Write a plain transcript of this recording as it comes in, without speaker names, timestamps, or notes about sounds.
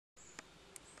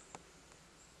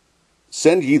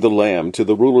Send ye the lamb to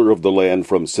the ruler of the land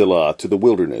from Sela to the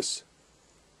wilderness,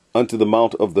 unto the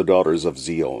mount of the daughters of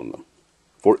Zion.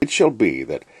 For it shall be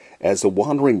that, as a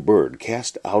wandering bird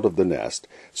cast out of the nest,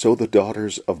 so the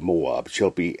daughters of Moab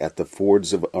shall be at the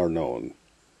fords of Arnon.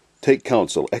 Take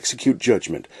counsel, execute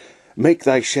judgment. Make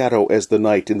thy shadow as the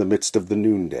night in the midst of the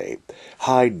noonday.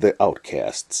 Hide the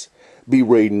outcasts.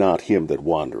 Bewray not him that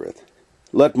wandereth.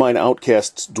 Let mine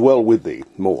outcasts dwell with thee,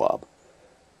 Moab.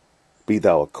 Be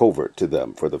thou a covert to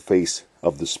them for the face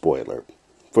of the spoiler.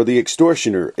 For the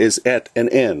extortioner is at an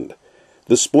end.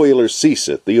 The spoiler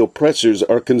ceaseth, the oppressors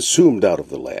are consumed out of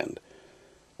the land.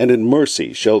 And in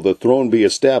mercy shall the throne be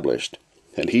established,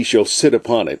 and he shall sit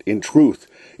upon it in truth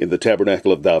in the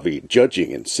tabernacle of David,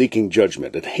 judging and seeking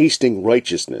judgment, and hasting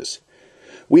righteousness.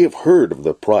 We have heard of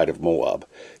the pride of Moab.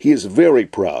 He is very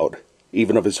proud,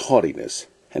 even of his haughtiness,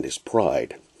 and his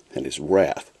pride, and his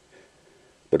wrath.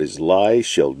 But his lies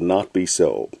shall not be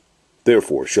so.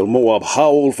 Therefore shall Moab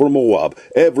howl for Moab,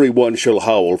 every one shall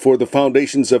howl, for the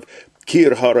foundations of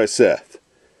Kir-hareseth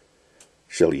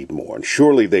shall ye mourn.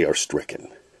 Surely they are stricken,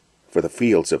 for the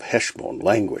fields of Heshbon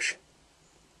languish,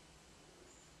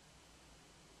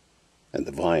 and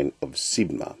the vine of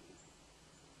Sibmah.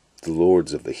 The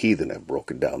lords of the heathen have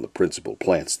broken down the principal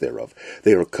plants thereof.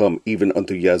 They are come even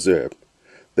unto Yazer.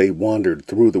 They wandered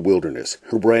through the wilderness.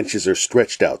 Her branches are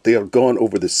stretched out. They are gone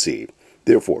over the sea.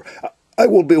 Therefore I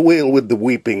will bewail with the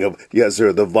weeping of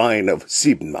Yazer, the vine of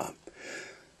Sibmah.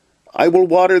 I will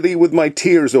water thee with my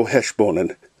tears, O Heshbon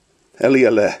and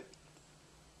Elealeh.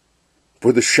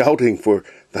 For the shouting for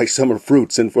thy summer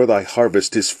fruits and for thy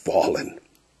harvest is fallen.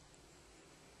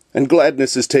 And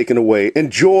gladness is taken away,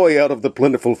 and joy out of the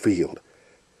plentiful field.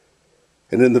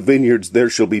 And in the vineyards there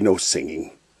shall be no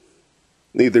singing,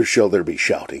 neither shall there be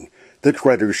shouting. The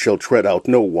treaders shall tread out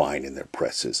no wine in their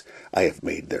presses. I have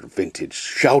made their vintage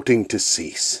shouting to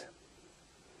cease.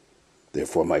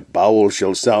 Therefore my bowels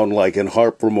shall sound like an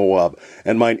harp for Moab,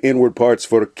 and mine inward parts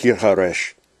for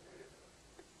Kir-haresh.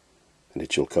 And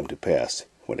it shall come to pass,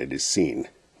 when it is seen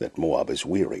that Moab is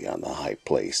weary on the high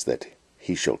place, that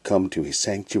he shall come to his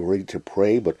sanctuary to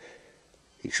pray, but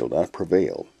he shall not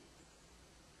prevail.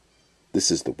 This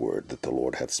is the word that the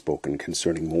Lord hath spoken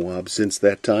concerning Moab since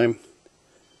that time.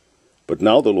 But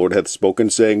now the Lord hath spoken,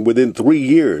 saying, Within 3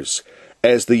 years,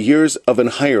 as the years of an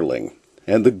hireling,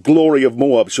 and the glory of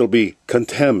Moab shall be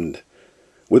contemned,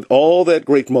 with all that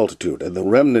great multitude, and the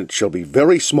remnant shall be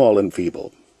very small and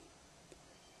feeble.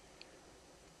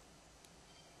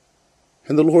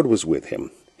 And the Lord was with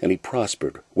him, and he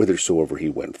prospered whithersoever he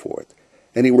went forth.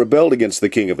 And he rebelled against the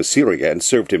king of Assyria, and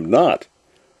served him not.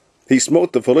 He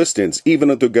smote the Philistines even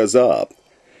unto Gaza,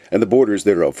 and the borders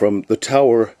thereof, from the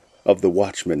tower of the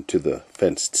watchman to the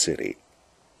fenced city.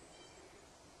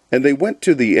 And they went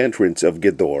to the entrance of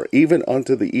Gedor, even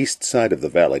unto the east side of the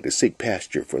valley, to seek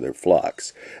pasture for their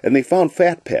flocks. And they found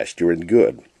fat pasture and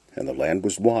good, and the land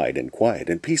was wide and quiet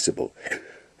and peaceable,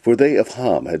 for they of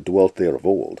Ham had dwelt there of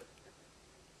old.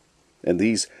 And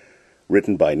these,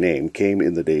 written by name, came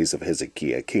in the days of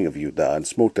Hezekiah king of Judah, and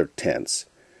smote their tents,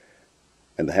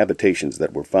 and the habitations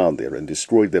that were found there, and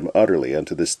destroyed them utterly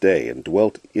unto this day, and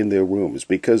dwelt in their rooms,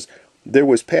 because there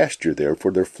was pasture there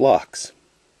for their flocks.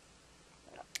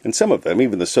 And some of them,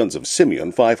 even the sons of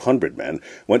Simeon, 500 men,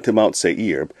 went to Mount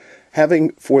Seir,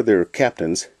 having for their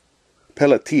captains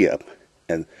Pelatiah,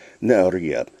 and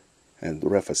Neariah, and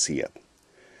Rephaiah,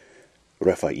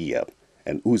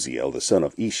 and Uzziel the son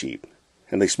of Ishi.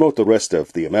 And they smote the rest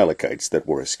of the Amalekites that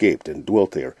were escaped, and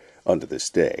dwelt there unto this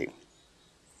day.